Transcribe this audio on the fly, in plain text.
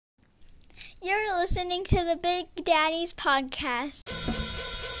listening to the Big Daddies Podcast.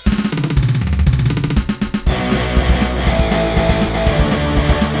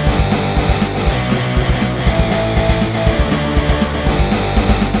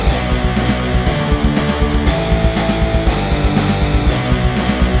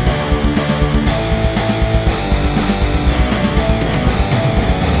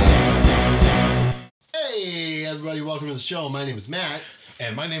 Hey, everybody, welcome to the show. My name is Matt.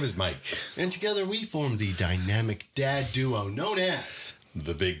 And my name is Mike. And together we form the dynamic dad duo known as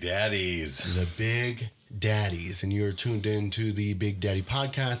The Big Daddies. the Big Daddies. And you're tuned in to the Big Daddy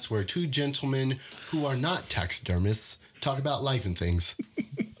Podcast, where two gentlemen who are not taxidermists talk about life and things.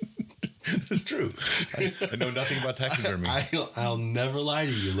 That's true. I know nothing about taxidermy. I'll never lie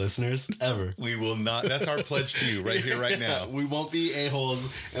to you, listeners, ever. We will not. That's our pledge to you right here, right now. We won't be a-holes,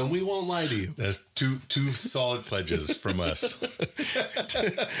 and we won't lie to you. That's two solid pledges from us.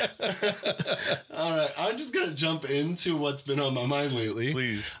 All right, I'm just going to jump into what's been on my mind lately.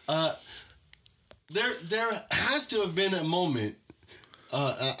 Please. There has to have been a moment.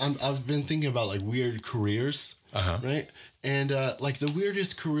 I've been thinking about like weird careers, right? And like the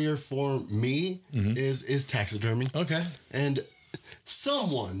weirdest career for me is taxidermy. Okay. And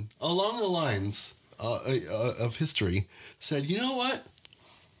someone along the lines of history said, "You know what?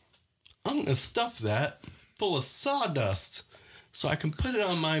 I'm gonna stuff that full of sawdust so I can put it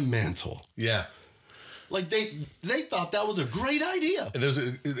on my mantle." Yeah. Like they thought that was a great idea. It was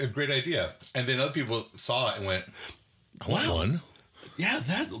a great idea. And then other people saw it and went, I want Wow. one. Yeah,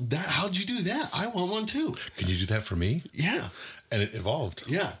 that how'd you do that? I want one too. Can you do that for me? Yeah. And it evolved.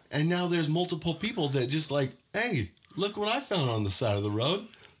 Yeah. And now there's multiple people that just like, hey, look what I found on the side of the road.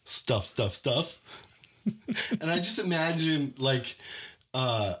 Stuff. And I just imagine like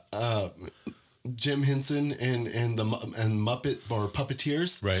Jim Henson and Muppet or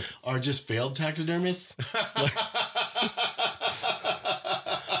puppeteers Right. are just failed taxidermists.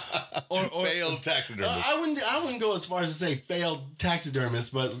 Or Failed taxidermist. I wouldn't go as far as to say failed taxidermists,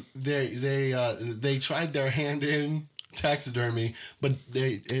 but they tried their hand in taxidermy, but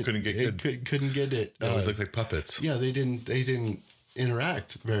Couldn't get good. Couldn't get it. They always look like puppets. Yeah, they didn't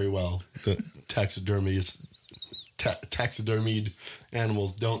interact very well. The taxidermied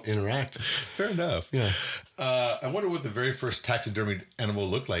animals don't interact. Fair enough. Yeah. I wonder what the very first taxidermied animal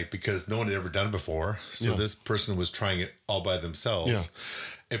looked like, because no one had ever done it before. So this person was trying it all by themselves. Yeah.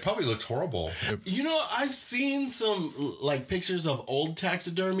 It probably looked horrible. You know, I've seen some like pictures of old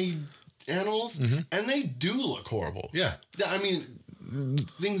taxidermy animals, and they do look horrible. Yeah. I mean,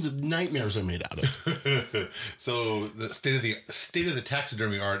 things that nightmares are made out of. So the state of the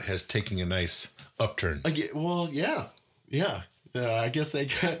taxidermy art has taken a nice upturn. Well, yeah. I guess they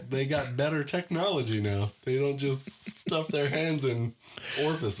got better technology now. They don't just stuff their hands in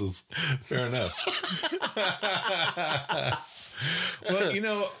orifices. Fair enough. Well, you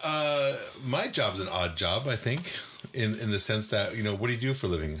know, my job's an odd job, I think, in the sense that, you know, what do you do for a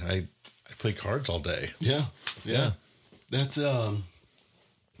living? I play cards all day. Yeah. That's I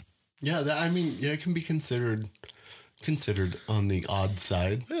mean, it can be considered on the odd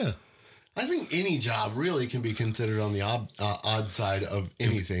side. Yeah. I think any job really can be considered on the odd side of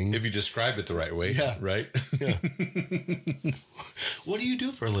anything. If you describe it the right way. Yeah. Right? Yeah. What do you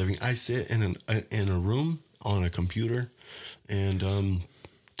do for a living? I sit in a room on a computer and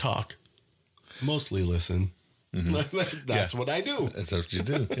talk. Mostly listen. That's what I do. That's what you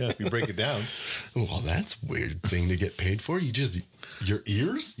do. Yeah. If you break it down. Well, that's a weird thing to get paid for. Your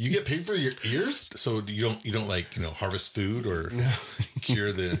ears? You get paid for your ears? So you don't like, you know, harvest food or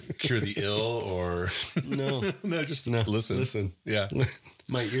cure the ill or No. just listen. Yeah.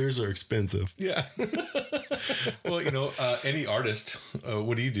 My ears are expensive. Yeah. Well, you know, any artist,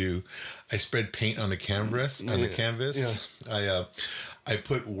 what do? I spread paint on the canvas. Yeah. I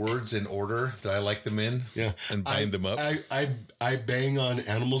put words in order that I like them in. Yeah. And bind them up. I bang on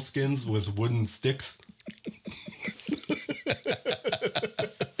animal skins with wooden sticks.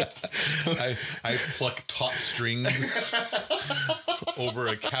 I pluck taut strings over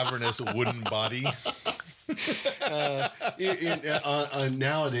a cavernous wooden body.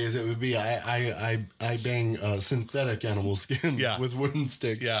 Nowadays, it would be I bang synthetic animal skin with wooden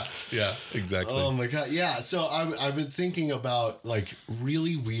sticks. Yeah, exactly. Oh my god, yeah. So I've been thinking about like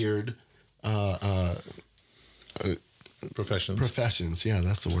really weird professions. Yeah,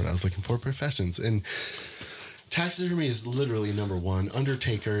 that's the word I was looking for. Professions. And taxidermy is literally number one.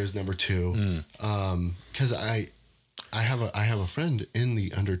 Undertaker is number two. Because I have a friend in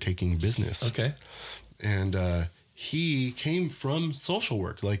the undertaking business. Okay. And he came from social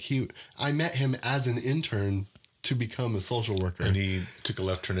work. Like I met him as an intern to become a social worker. And he took a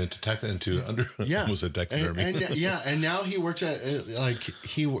left turn into almost a taxidermy. And now he works at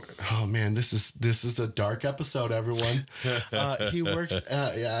oh man, this is a dark episode, everyone. He works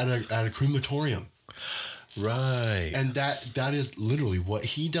at a crematorium. Right. And that is literally what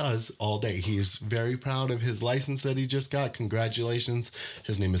he does all day. He's very proud of his license that he just got. Congratulations.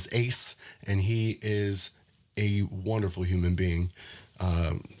 His name is Ace, and he is a wonderful human being.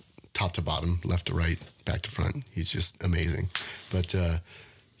 Top to bottom, left to right, back to front. He's just amazing. But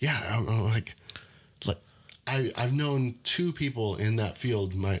I'm like I've known 2 people in that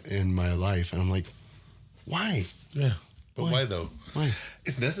field in my life, and I'm like, why? Yeah. But why though? Why?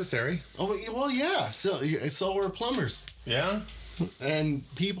 It's necessary. Oh, well, yeah. So are plumbers. Yeah. And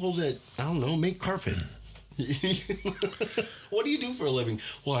people that, I don't know, make carpet. What do you do for a living?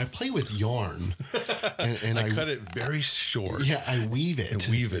 Well, I play with yarn. And I cut it very short. Yeah, I weave it. And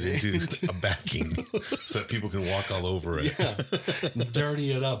weave it into a backing so that people can walk all over it. Yeah.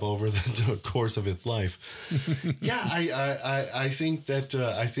 Dirty it up over the course of its life. Yeah, I think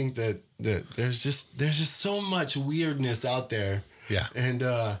that there's just so much weirdness out there. Yeah. And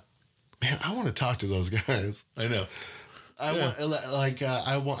man, I want to talk to those guys. I know. I want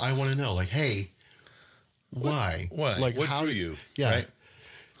to know, like, hey, why? Why? Like, what how drew you? Yeah. Right?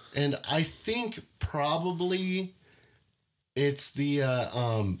 And I think probably it's the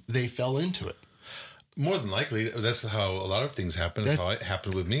they fell into it. More than likely, that's how a lot of things happen. That's how it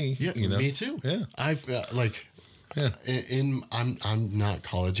happened with me. Yeah, you know? me too. Yeah, I've I'm not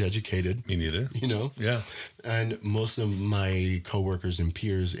college educated. Me neither. You know. Yeah. And most of my coworkers and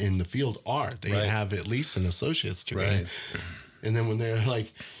peers in the field are. They have at least an associate's degree. Right. And then when they're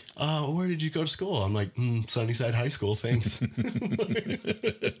like, where did you go to school? I'm like, Sunnyside High School, thanks.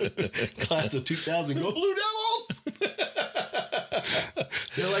 Class of 2000, go Blue Devils!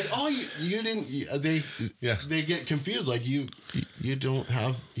 They're like, oh, you didn't. They get confused. Like you don't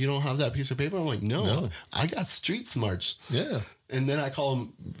have that piece of paper. I'm like, no. I got street smarts. Yeah. And then I call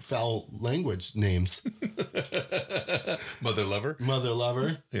them foul language names. Mother lover.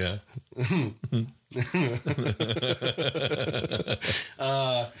 Yeah.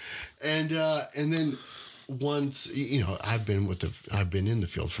 And then once, I've been in the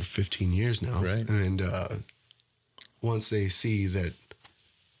field for 15 years now. Right. And once they see that,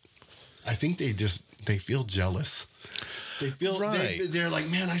 I think they feel jealous. They feel they're like,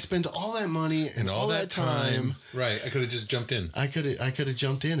 man, I spent all that money and all that time. Right. I could have just jumped in. I could have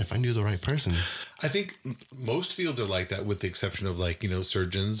jumped in if I knew the right person. I think most fields are like that, with the exception of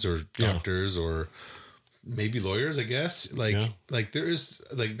surgeons or doctors or maybe lawyers, I guess. There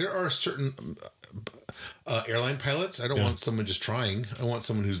are certain airline pilots. I don't want someone just trying. I want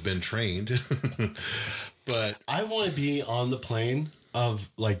someone who's been trained. But I want to be on the plane of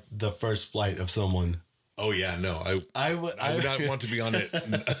like the first flight of someone. Oh yeah, no, I would not want to be on it,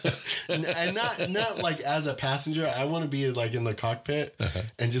 and not like as a passenger. I want to be like in the cockpit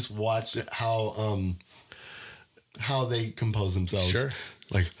and just watch how they compose themselves. Sure,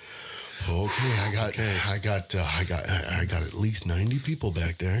 like, okay, I got at least 90 people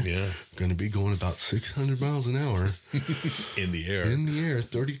back there. Yeah, going to be going about 600 miles an hour in the air,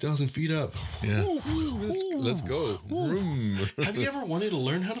 30,000 feet up. Yeah, let's go. Have you ever wanted to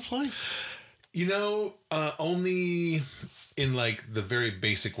learn how to fly? Only in like the very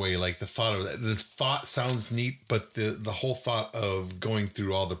basic way, like the thought sounds neat, but the whole thought of going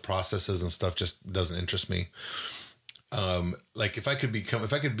through all the processes and stuff just doesn't interest me. Like if I could be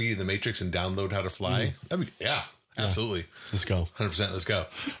in the Matrix and download how to fly, absolutely. Let's go. 100%. Let's go.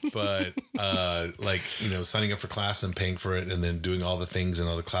 But, signing up for class and paying for it and then doing all the things and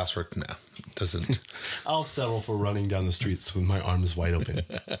all the classwork. No, doesn't. I'll settle for running down the streets with my arms wide open.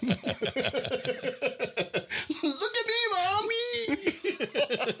 Look at me, Mommy!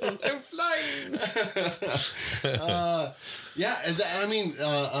 I'm flying.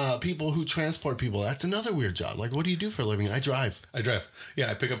 People who transport people, that's another weird job. Like, what do you do for a living? I drive. Yeah,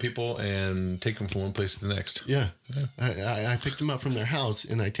 I pick up people and take them from one place to the next. Yeah. I pick them up from their house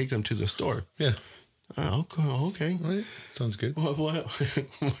and I take them to the store. Yeah. Oh, okay. Right. Sounds good.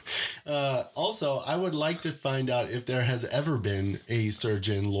 Also, I would like to find out if there has ever been a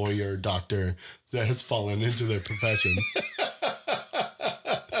surgeon, lawyer, doctor that has fallen into their profession.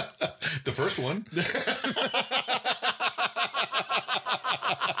 The first one.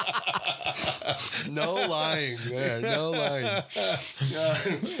 No lying there. No lying.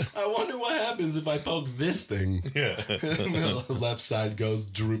 I wonder what happens if I poke this thing. Yeah. The left side goes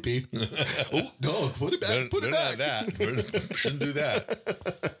droopy. Oh, no, put it back. Put it back. That. Shouldn't do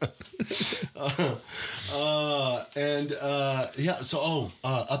that. So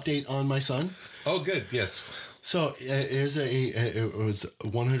update on my son. Oh, good. Yes. So it was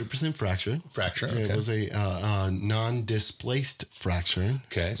 100% fracture. Fracture. Okay. It was a non-displaced fracture.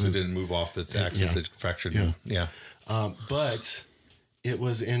 Okay, so it didn't move off its axis. Yeah. It fractured. Yeah. Yeah. But it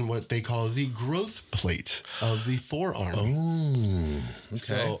was in what they call the growth plate of the forearm. Oh, okay.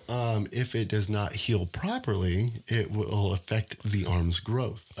 So if it does not heal properly, it will affect the arm's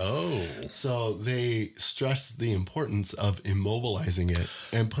growth. Oh, So they stressed the importance of immobilizing it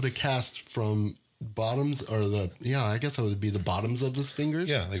and put a cast from bottoms or I guess it would be the bottoms of his fingers.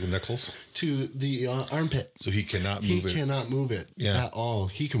 yeah, like the knuckles. To the armpit. So he cannot move He it. cannot move it at all.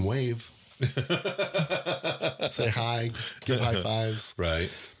 He can wave. Say hi, give high fives. Right.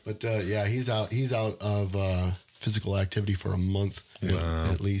 But he's out. He's out of physical activity for a month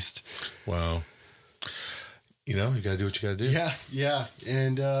at least. Wow. You know, you gotta do what you gotta do. Yeah,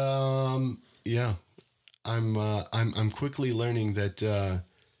 and I'm quickly learning that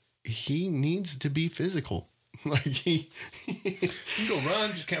he needs to be physical. Like he You can go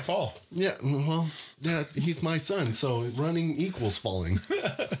run, just can't fall. yeah, well, he's my son, so running equals falling.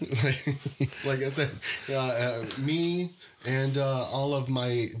 like I said, me and all of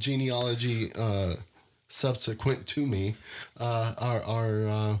my genealogy subsequent to me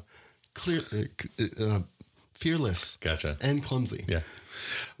are clear, fearless, Gotcha. and clumsy. Yeah.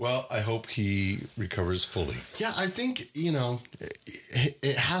 Well, I hope he recovers fully. Yeah, I think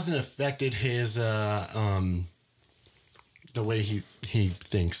it hasn't affected his the way he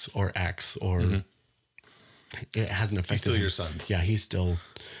thinks or acts, or it hasn't affected. He's still him. your son. Yeah, he's still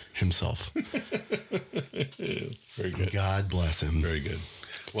himself. Very good. God bless him. Very good.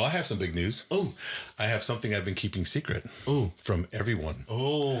 Well, I have some big news. Oh. I have something I've been keeping secret. Oh. From everyone.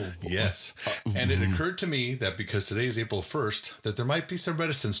 Oh, Yes. And it occurred to me that because today is April 1st, that there might be some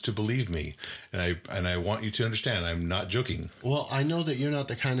reticence to believe me. And I want you to understand, I'm not joking. well, I know that you're not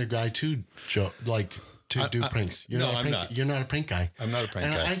the kind of guy to do pranks. You're no, not a I'm prank, not. You're not a prank guy. I'm not a prank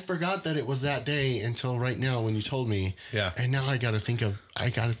and guy. I forgot that it was that day until right now when you told me. Yeah. And now I got to think of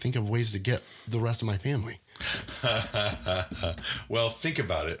ways to get the rest of my family. Well, think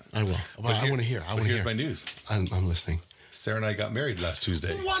about it. I will. But I want to hear. Here's my news. I'm listening. Sarah and I got married last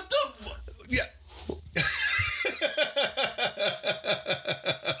Tuesday. What the? Yeah.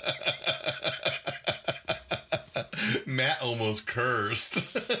 Matt almost cursed.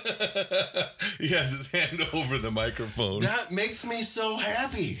 He has his hand over the microphone. That makes me so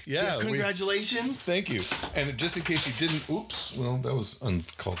happy. Yeah, Congratulations. Thank you. And just in case you didn't, well, that was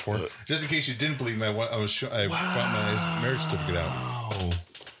uncalled for. Just in case you didn't believe me, I brought my marriage certificate out. Wow.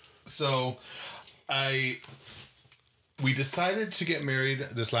 So, we decided to get married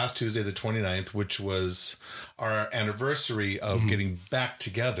this last Tuesday, the 29th, which was our anniversary of getting back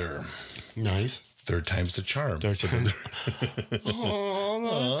together. Nice. Third time's the charm.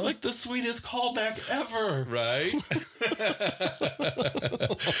 Oh, that's like the sweetest callback ever. Right?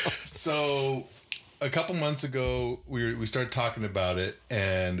 So a couple months ago, we started talking about it,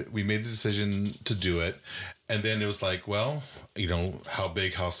 and we made the decision to do it. And then it was like, well, how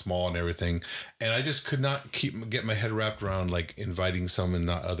big, how small, and everything. And I just could not get my head wrapped around like inviting some and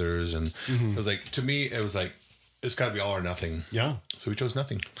not others. And it was like, to me, it was like, it's got to be all or nothing. Yeah. So we chose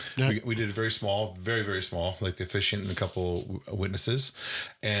nothing. Yeah. We did it very small, very, very small, like the officiant and a couple witnesses,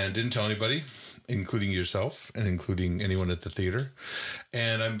 and didn't tell anybody, including yourself and including anyone at the theater.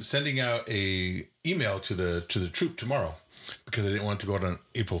 And I'm sending out a email to the troupe tomorrow because I didn't want it to go out on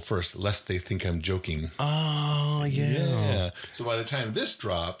April 1st, lest they think I'm joking. Oh, yeah. So by the time this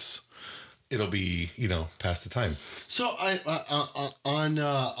drops, it'll be, past the time. So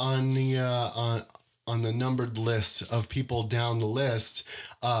on the numbered list of people down the list,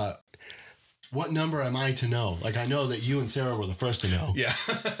 what number am I to know? Like, I know that you and Sarah were the first to know. Yeah.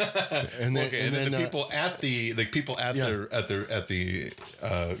 And then, okay. And then the people at the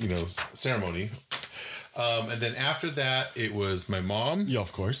ceremony. And then after that, it was my mom. Yeah,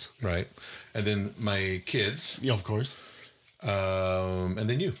 of course. Right. And then my kids. Yeah, of course. And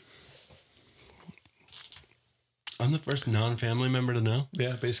then you. I'm the first non-family member to know?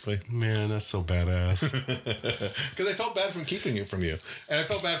 Yeah, basically. Man, that's so badass. Because I felt bad from keeping it from you. And I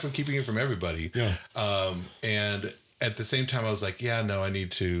felt bad from keeping it from everybody. Yeah. And at the same time, I was like, yeah, no, I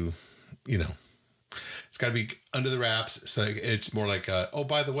need to, it's got to be under the wraps. So it's more like, oh,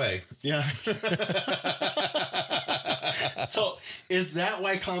 by the way. Yeah. So is that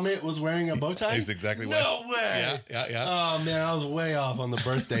why Comet was wearing a bow tie? That's exactly why. No way. Yeah. Oh man, I was way off on the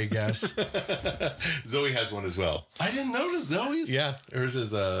birthday guess. Zoe has one as well. I didn't notice Zoe's. Yeah, hers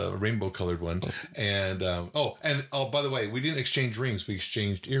is a rainbow colored one. And by the way, we didn't exchange rings. We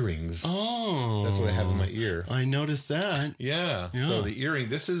exchanged earrings. Oh, That's what I have in my ear. I noticed that. Yeah. So the earring,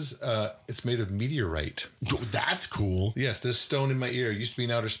 this is it's made of meteorite. That's cool. Yes, this stone in my ear used to be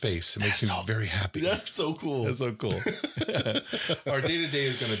in outer space. It makes me very happy. That's so cool. That's so cool. Our day to day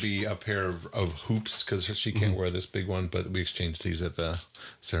is going to be a pair of hoops because she can't wear this big one, but we exchanged these at the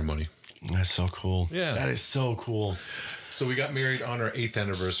ceremony. That's so cool. Yeah. That is so cool. So we got married on our 8th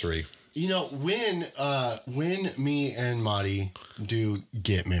anniversary. You know, when me and Madi do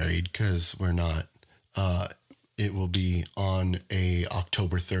get married, because we're not, it will be on a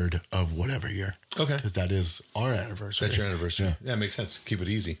October 3rd of whatever year. Okay. Because that is our anniversary. That's your anniversary. Yeah. That makes sense. Keep it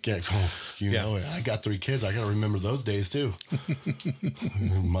easy. You know it. I got 3 kids. I got to remember those days too.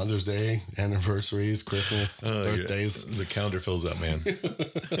 Mother's Day, anniversaries, Christmas, birthdays. The calendar fills up, man.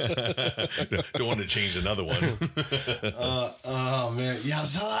 Don't want to change another one. Oh man, yeah.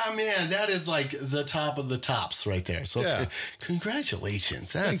 So man, that is like the top of the tops right there. So Yeah.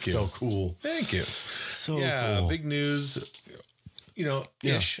 congratulations. That's Thank you. so cool. Thank you. So Yeah, cool. big news. You know,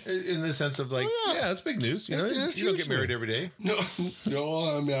 ish in the sense of like, yeah, it's big news. You know, It's you don't huge get married every day. No,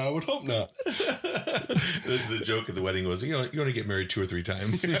 I mean, I would hope not. The joke at the wedding was, you only get married 2 or 3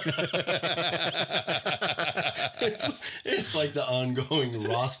 times. It's like the ongoing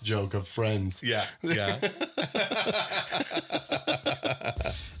Ross joke of Friends. Yeah.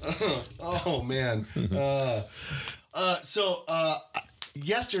 Oh man. So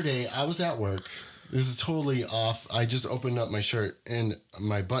yesterday I was at work. This is totally off. I just opened up my shirt and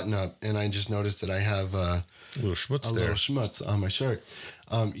my button up, and I just noticed that I have A little schmutz a there. little schmutz on my shirt.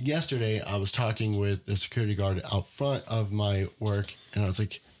 Yesterday, I was talking with the security guard out front of my work, and I was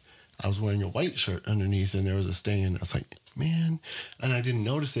like, I was wearing a white shirt underneath, and there was a stain. I was like, man, and I didn't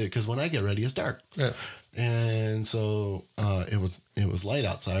notice it because when I get ready, it's dark. Yeah. And so it was light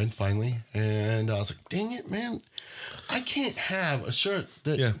outside finally, and I was like, dang it, man. I can't have a shirt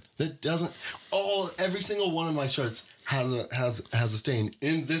that doesn't every single one of my shirts has a stain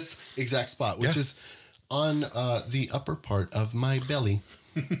in this exact spot, which is on the upper part of my belly.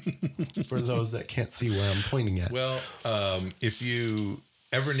 For those that can't see where I'm pointing at. Well, if you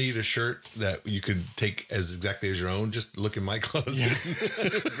ever need a shirt that you could take as exactly as your own, just look in my closet,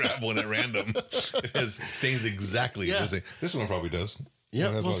 grab one at random. It has stains exactly the same. This one probably does.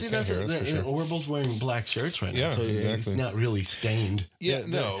 Yeah, well, see, we're both wearing black shirts right now, Yeah, so it's exactly. not really stained. Yeah,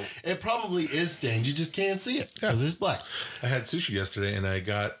 no. It probably is stained. You just can't see it because it's black. I had sushi yesterday and I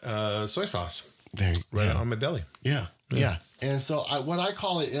got soy sauce There, on my belly. Yeah. And so I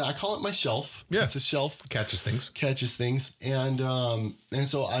call it my shelf. Yeah. It's a shelf. Catches things. And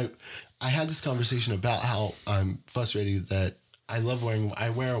so I had this conversation about how I'm frustrated that I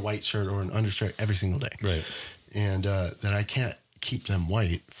wear a white shirt or an undershirt every single day. Right. And that I can't keep them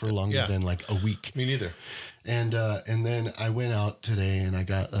white for longer than like a week. Me neither. And then I went out today and I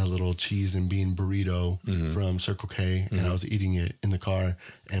got a little cheese and bean burrito from Circle K, and I was eating it in the car,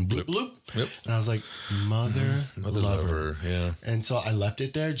 and bloop bloop. Yep. And I was like, mother lover. Yeah. And so I left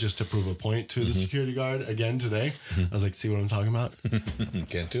it there just to prove a point to the security guard again today. I was like, see what I'm talking about?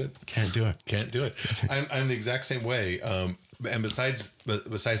 Can't do it. Can't do it. Can't do it. I'm the exact same way. And besides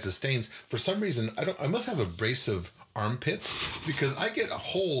the stains, for some reason I must have abrasive armpits because I get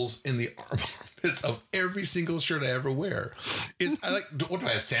holes in the armpits of every single shirt I ever wear. What do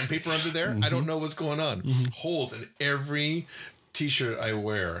I have, sandpaper under there? I don't know what's going on. Holes in every t-shirt I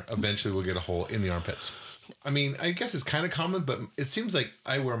wear eventually will get a hole in the armpits. I mean, I guess it's kind of common, but it seems like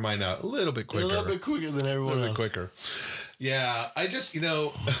I wear mine out a little bit quicker. A little bit quicker than everyone else. Quicker. Yeah, I just,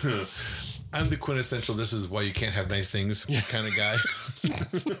 I'm the quintessential this is why you can't have nice things kind of guy.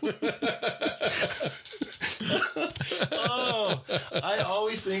 I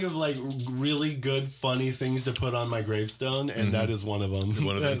always think of like really good, funny things to put on my gravestone, and that is one of them.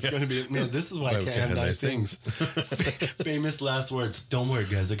 That's going to be, man, this is why I can't have nice things. Famous last words. Don't worry,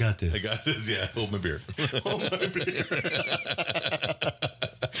 guys. I got this. I got this. Yeah. Hold my beer. Hold my beer.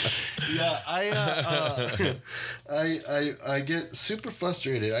 Yeah, I get super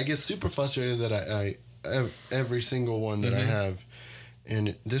frustrated. I get super frustrated that I every single one that I have,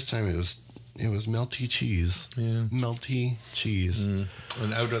 and this time it was melty cheese. Yeah, melty cheese. And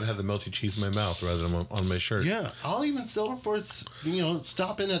I would rather have the melty cheese in my mouth rather than on my shirt. Yeah, I'll even settle for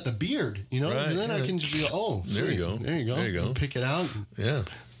stopping at the beard. Right, and then I can just be sweet. There you go. There you go. There you go. Pick it out. Yeah.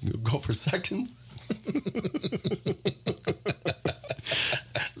 Go for seconds.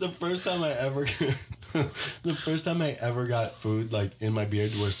 The first time I ever The first time I ever got food like in my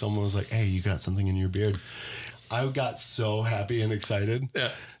beard where someone was like, hey, you got something in your beard. I got so happy and excited.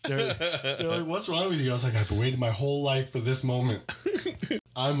 Yeah. They're like, what's wrong with you? I was like, I've waited my whole life for this moment.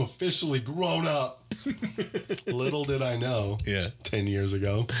 I'm officially grown up. Little did I know. Yeah. 10 years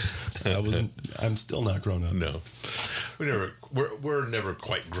ago, I'm still not grown up. No. We're never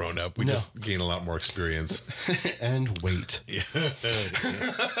quite grown up. We just gain a lot more experience. And weight. Yeah.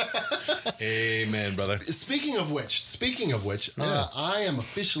 Amen, brother. Speaking of which, I am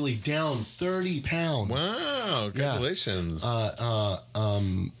officially down 30 pounds. Wow. Congratulations.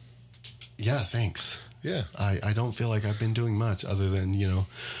 Yeah, thanks. Yeah. I don't feel like I've been doing much other than,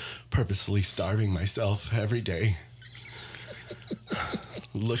 purposely starving myself every day.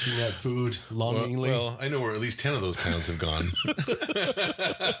 Looking at food longingly. Well, I know where at least 10 of those pounds have gone.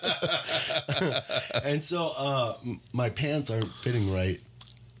 And so my pants aren't fitting right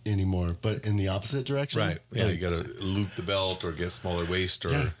anymore, but in the opposite direction. Right. Yeah, Like, you got to loop the belt or get smaller waist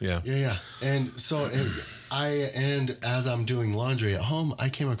or Yeah. And so as I'm doing laundry at home, I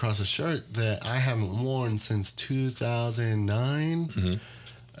came across a shirt that I haven't worn since 2009. Mm-hmm.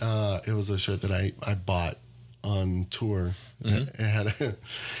 It was a shirt that I bought on tour. Mm-hmm.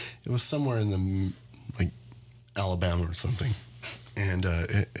 It was somewhere in the Alabama or something, and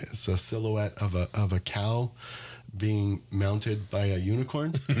it's a silhouette of a cow being mounted by a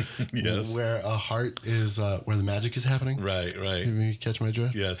unicorn. Yes. Where a heart is where the magic is happening. Right. You catch my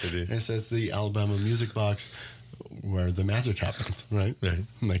drift? Yes, I do. And it says the Alabama Music Box where the magic happens, right? Right.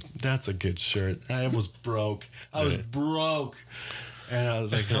 I'm like, that's a good shirt. I was broke. I was broke. And I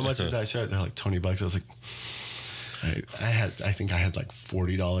was like, how much is that shirt? They're like $20. I was like, I think I had like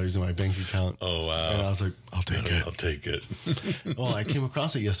 $40 in my bank account. Oh, wow. And I was like, I'll take it. I'll take it. Well, I came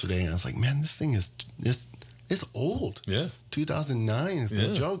across it yesterday and I was like, man, this thing is it's old. Yeah. 2009 is no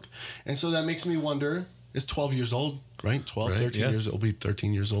Yeah. joke. And so that makes me wonder, it's 12 years old, right? 12, Right, 13 yeah. years. It'll be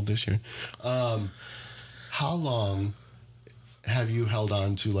 13 years old this year. How long have you held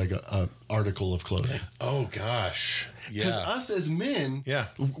on to like a article of clothing? Oh, gosh. Because Yeah. us as men, Yeah.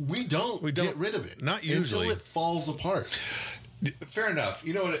 we don't get rid of it. Not usually. Until it falls apart. Fair enough.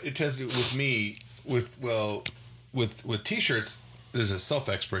 You know what it tends to do with me with t-shirts. There's a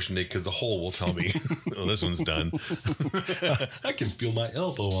self-expiration date because the hole will tell me, oh, this one's done. I can feel my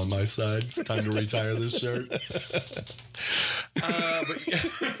elbow on my side. It's time to retire this shirt.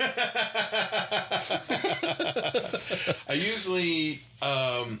 I usually,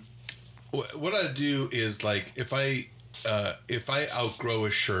 what I do is like if I outgrow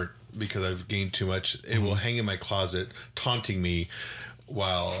a shirt because I've gained too much, it will hang in my closet, taunting me.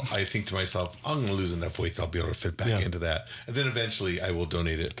 While I think to myself, I'm going to lose enough weight that I'll be able to fit back into that. And then eventually I will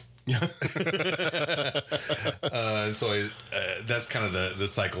donate it. Yeah. So that's kind of the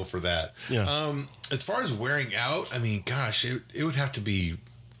cycle for that. Yeah. As far as wearing out, I mean, gosh, it would have to be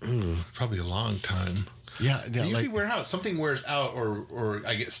probably a long time. Yeah. They usually wear out. Something wears out or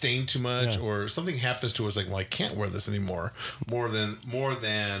I get stained too much or something happens to us like, well, I can't wear this anymore. More than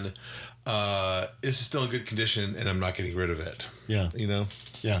this is still in good condition and I'm not getting rid of it. Yeah. You know?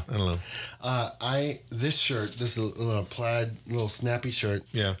 Yeah. I don't know. This shirt, this little plaid, little snappy shirt.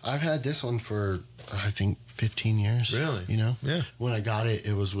 Yeah. I've had this one for, I think, 15 years. Really? You know? Yeah. When I got it,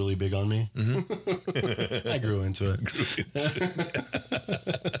 it was really big on me. Mm-hmm. I grew into it.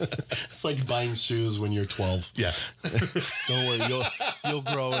 It's like buying shoes when you're 12. Yeah. Don't worry, you'll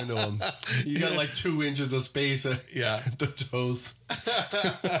grow into them. You got like 2 inches of space at the toes.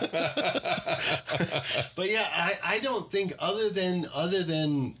 But yeah, I don't think other than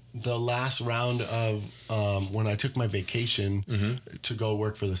the last round of when I took my vacation to go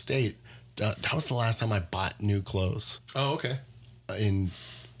work for the state, that was the last time I bought new clothes. Oh, okay. In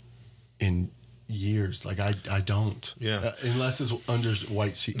years, like I don't. Yeah. Unless it's under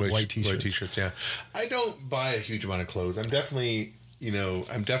white t-shirts. White t-shirts, yeah. I don't buy a huge amount of clothes. I'm definitely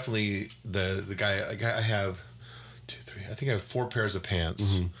the guy. I have 2, 3. I think I have 4 pairs of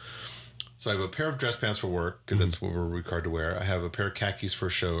pants. Mm-hmm. So I have a pair of dress pants for work because that's what we're required to wear. I have a pair of khakis for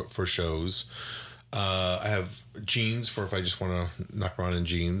shows. I have jeans for if I just want to knock around in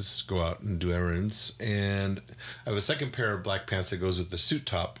jeans, go out and do errands. And I have a second pair of black pants that goes with the suit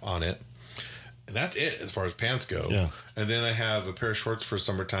top on it. And that's it as far as pants go. Yeah. And then I have a pair of shorts for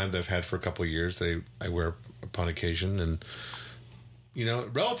summertime that I've had for a couple of years that I wear upon occasion. And,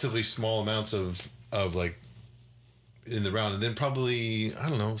 relatively small amounts of like in the round. And then probably,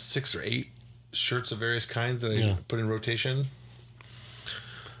 6 or 8 shirts of various kinds that I put in rotation.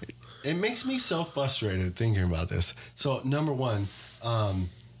 It makes me so frustrated thinking about this. So, number one, I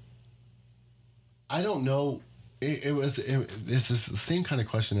don't know this is the same kind of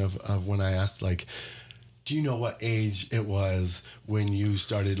question of when I asked, like, do you know what age it was when you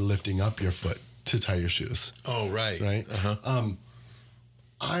started lifting up your foot to tie your shoes? Oh, right. Right.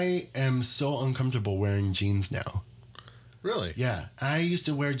 I am so uncomfortable wearing jeans now. Really? Yeah, I used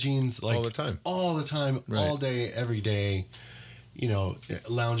to wear jeans like All the time. Right. all day, every day. You know,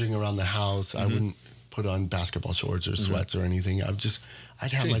 lounging around the house. I wouldn't put on basketball shorts or sweats or anything.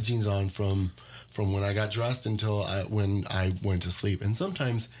 I'd have my jeans on from when I got dressed until when I went to sleep, and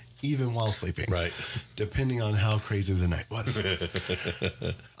sometimes even while sleeping. Right. Depending on how crazy the night was.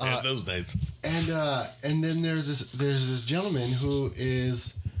 And those nights. And then there's this gentleman who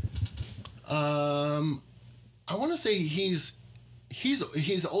is, I want to say he's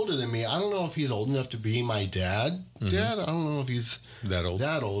older than me. I don't know if he's old enough to be my dad. I don't know if he's That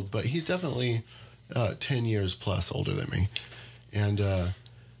old? but he's definitely 10 years plus older than me. And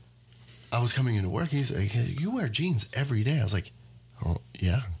I was coming into work. He's like, "You wear jeans every day." I was like, "Oh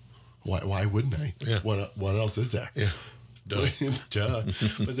yeah, why wouldn't I? Yeah. What else is there?" Yeah. Duh. Duh.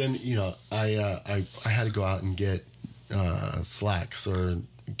 But then, you know, I had to go out and get slacks or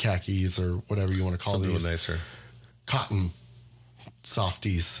khakis or whatever you want to call Something these. nicer. Cotton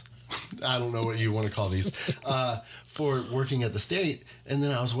softies. I don't know what you want to call these. For working at the state. And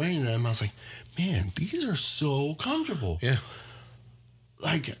then I was wearing them. I was like, man, these are so comfortable. Yeah.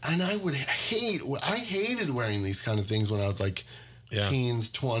 Like, and I hated wearing these kind of things when I was like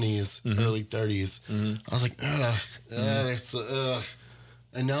teens, 20s, early 30s. I was like, ugh.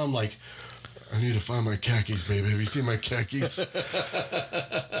 And now I'm like, I need to find my khakis, baby. Have you seen my khakis?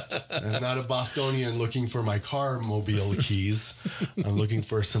 I'm not a Bostonian looking for my car mobile keys. I'm looking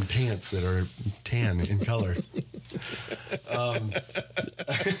for some pants that are tan in color.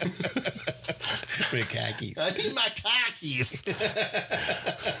 My khakis. I need my khakis.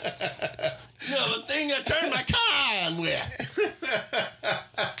 No, the thing I turn my car on with.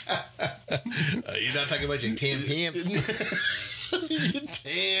 You're not talking about your tan pants?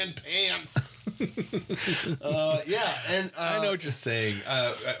 Tan pants. Yeah, and I know what you're saying.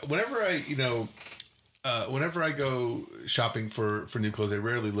 Whenever I go shopping for new clothes, I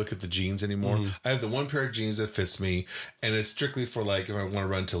rarely look at the jeans anymore. I have the one pair of jeans that fits me, and it's strictly for like if I want to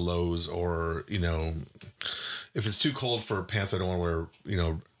run to Lowe's or, you know, if it's too cold for pants, I don't want to wear, you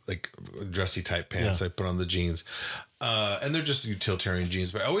know, like dressy type pants. I put on the jeans, and they're just utilitarian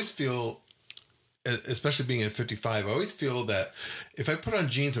jeans. But I always feel, especially being at 55, I always feel that if I put on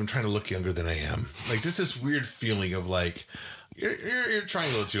jeans, I'm trying to look younger than I am. Like this weird feeling of like, you're trying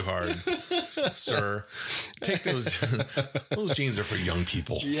a little too hard, sir. Take those jeans are for young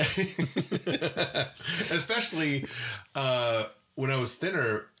people. yeah, Especially when I was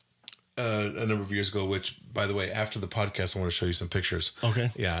thinner a number of years ago, which, by the way, after the podcast, I want to show you some pictures.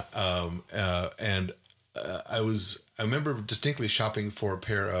 Okay. Yeah. And I remember distinctly shopping for a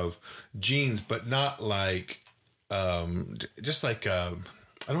pair of jeans, but not like, just like, I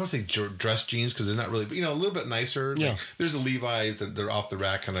don't want to say dress jeans because they're not really, but, you know, a little bit nicer. Yeah. Like, there's a Levi's that they're off the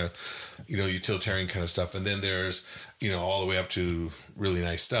rack kind of, you know, utilitarian kind of stuff. And then there's, you know, all the way up to really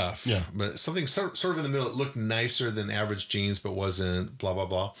nice stuff. Yeah. But something sort of in the middle. It looked nicer than average jeans, but wasn't blah, blah,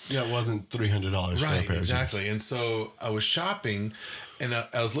 blah. Yeah, it wasn't $300 for a Right, pair of exactly. And so I was shopping and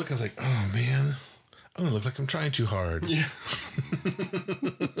I was looking, I was like, oh man, I'm gonna look like I'm trying too hard. Yeah.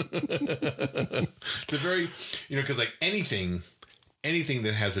 It's a very, you know, because like anything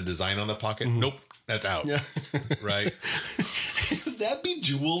that has a design on the pocket, nope, that's out. Yeah. Right? Is that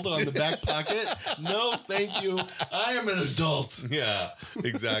bejeweled on the back pocket? No, thank you. I am an adult. Yeah,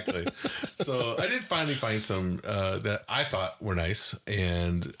 exactly. So I did finally find some that I thought were nice,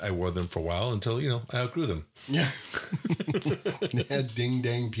 and I wore them for a while until, you know, I outgrew them. Yeah. Yeah, ding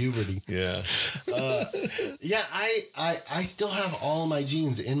dang puberty. Yeah. Yeah, I still have all of my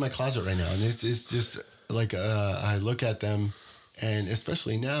jeans in my closet right now, and it's just like I look at them, and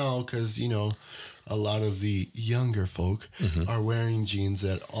especially now because, you know, a lot of the younger folk are wearing jeans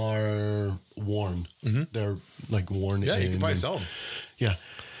that are worn. They're like worn. Yeah, you in can buy and- sell them. Yeah,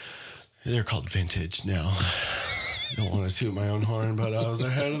 they're called vintage now. Don't want to toot my own horn, but I was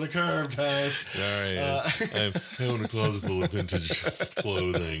ahead of the curve, guys. All right. I own a closet full of vintage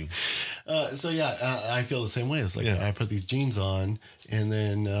clothing. So yeah, I feel the same way. It's like I put these jeans on, and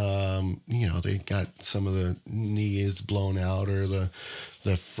then you know, they got some of the knees blown out or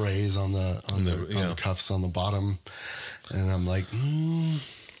the frays on the cuffs on the bottom, and I'm like,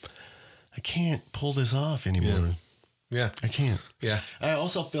 I can't pull this off anymore. Yeah. I can't. Yeah. I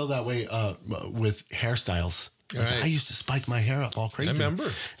also feel that way with hairstyles. Like, Right. I used to spike my hair up all crazy. I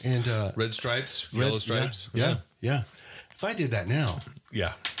remember. And red stripes, yellow stripes. Yeah. If I did that now,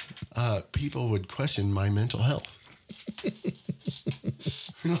 Yeah. people would question my mental health.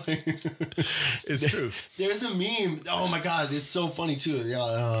 It's true. There's a meme. Oh my God, it's so funny too.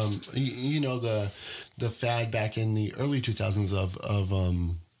 Yeah, you know the fad back in the early 2000s of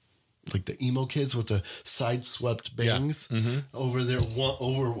like the emo kids with the side swept bangs over their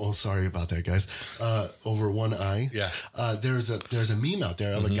oh sorry about that, guys. Over one eye. Yeah. There's a meme out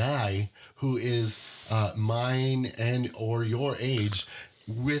there of a guy who is mine and or your age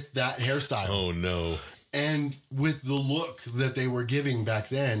with that hairstyle. Oh no. And with the look that they were giving back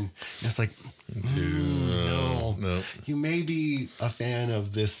then, it's like, no. You may be a fan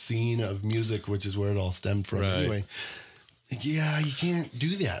of this scene of music, which is where it all stemmed from anyway. Yeah, you can't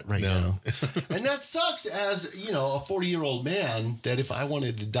do that right now. And that sucks as, you know, a 40-year-old man that if I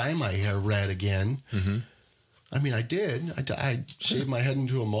wanted to dye my hair red again, I mean, I did. I shaved my head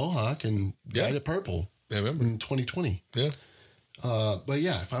into a mohawk and dyed it purple. I remember. In 2020. Yeah. But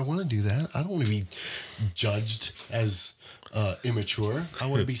yeah, if I want to do that, I don't want to be judged as immature. I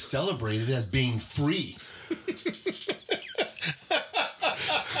want to be celebrated as being free.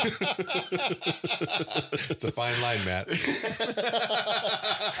 It's a fine line, Matt.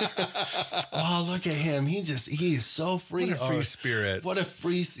 Oh, look at him. He is so free. What a free spirit. What a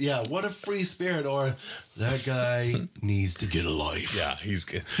free spirit. Or that guy needs to get a life. Yeah, he's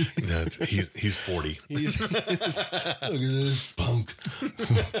 40. Look at this punk.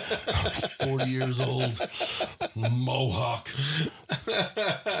 40 years old. Mohawk.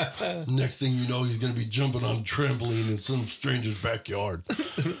 Next thing you know, he's going to be jumping on a trampoline in some stranger's backyard.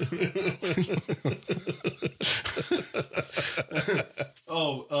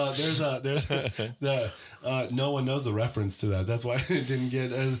 No one knows the reference to that. That's why it didn't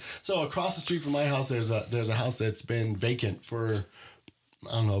get so across the street from my house there's a house that's been vacant for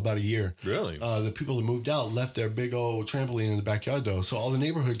I don't know, about a year. Really? The people that moved out left their big old trampoline in the backyard though. So all the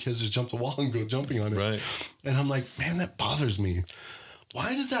neighborhood kids just jump the wall and go jumping on it. Right. And I'm like, man, that bothers me.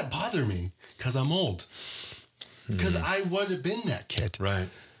 Why does that bother me? Because I'm old. Because I would have been that kid. Right.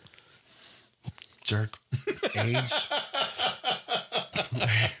 Jerk. Age.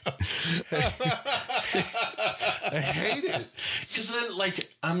 I hate it. Because then, like,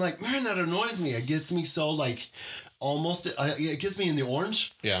 I'm like, man, that annoys me. It gets me so, like, almost, it gets me in the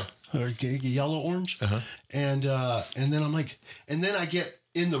orange. Yeah. Or yellow orange. And then I'm like, and then I get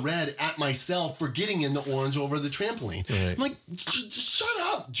in the red at myself for getting in the orange over the trampoline. Right. I'm like, just shut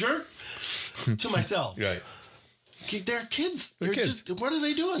up, jerk. To myself. Right. They're kids. They're kids. Just, what are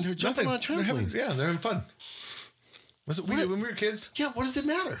they doing? They're jumping on a trampoline. They're having fun. Was it we did when we were kids? Yeah, what does it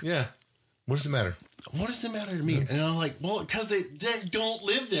matter? Yeah. What does it matter? What does it matter to me? And I'm like, well, because they don't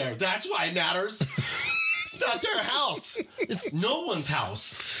live there. That's why it matters. It's not their house. It's no one's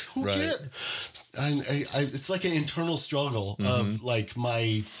house. Who cares? It's like an internal struggle of like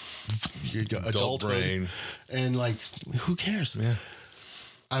my adult brain. And like, who cares? Yeah.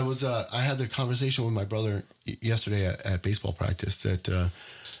 I had the conversation with my brother yesterday at baseball practice that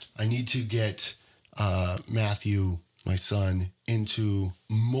I need to get Matthew, my son, into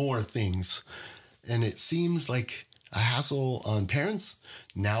more things. And it seems like a hassle on parents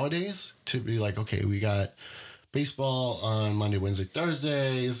nowadays to be like, okay, we got baseball on Monday, Wednesday,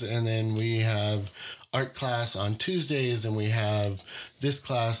 Thursdays, and then we have art class on Tuesdays, and we have this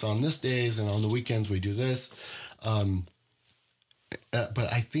class on this days, and on the weekends we do this. But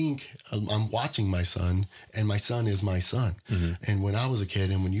I think I'm watching my son, and my son is my son. And when I was a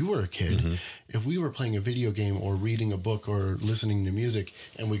kid and when you were a kid, if we were playing a video game or reading a book or listening to music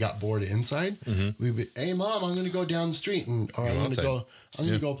and we got bored inside, we'd be, hey, Mom, I'm going to go down the street or I'm going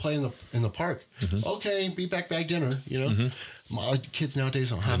to go play in the park. Okay, be back by dinner, you know. My kids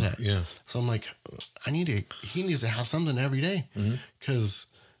nowadays don't have that. Yeah. So I'm like, he needs to have something every day because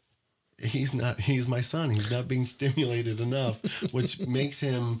he's my son. He's not being stimulated enough, which makes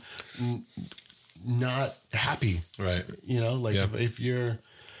him not happy. Right. You know, like if your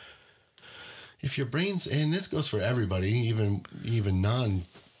brain's, and this goes for everybody, even non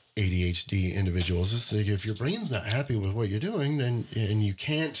ADHD individuals, it's like if your brain's not happy with what you're doing, then and you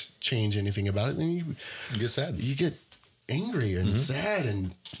can't change anything about it, then you get sad. You get angry and sad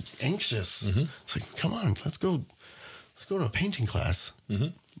and anxious. It's like, come on, let's go to a painting class.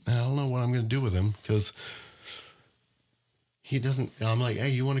 And I don't know what I'm going to do with him because he doesn't. I'm like,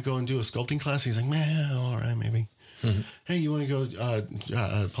 hey, you want to go and do a sculpting class? He's like, man, all right, maybe. Hey, you want to go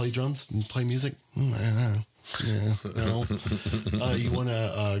play drums and play music? Yeah, no. You want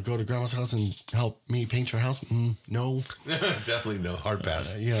to go to Grandma's house and help me paint her house? No. Definitely no. Hard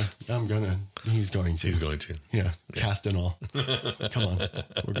pass. Yeah, He's going to. He's going to. Yeah, cast and all. Come on,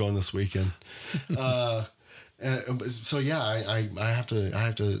 we're going this weekend. So yeah, I have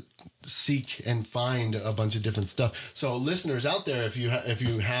to seek and find a bunch of different stuff. So listeners out there, if you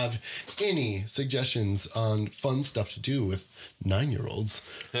have any suggestions on fun stuff to do with 9-year-olds,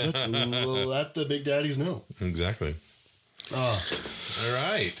 let the big daddies know. Exactly. All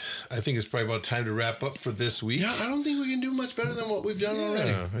right. I think it's probably about time to wrap up for this week. Yeah, I don't think we can do much better than what we've done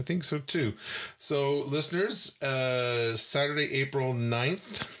already. Yeah, I think so too. So listeners, Saturday, April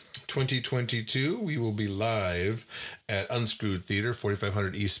 9th, 2022, we will be live at Unscrewed Theater,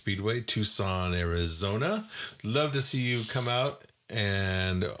 4500 East Speedway, Tucson, Arizona. Love to see you come out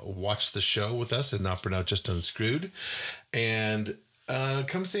and watch the show with us and not burn out just Unscrewed. And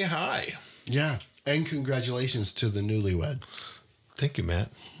come say hi. Yeah, and congratulations to the newlywed. Thank you, Matt.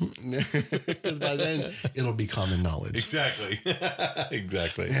 Because by then, it'll be common knowledge. Exactly.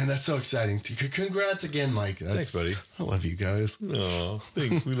 Exactly. Man, that's so exciting. Congrats again, Mike. Thanks, buddy. I love you guys. Oh,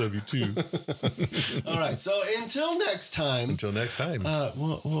 thanks. We love you too. All right. So until next time.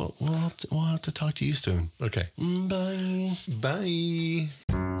 We'll We'll have to talk to you soon. Okay. Bye. Bye.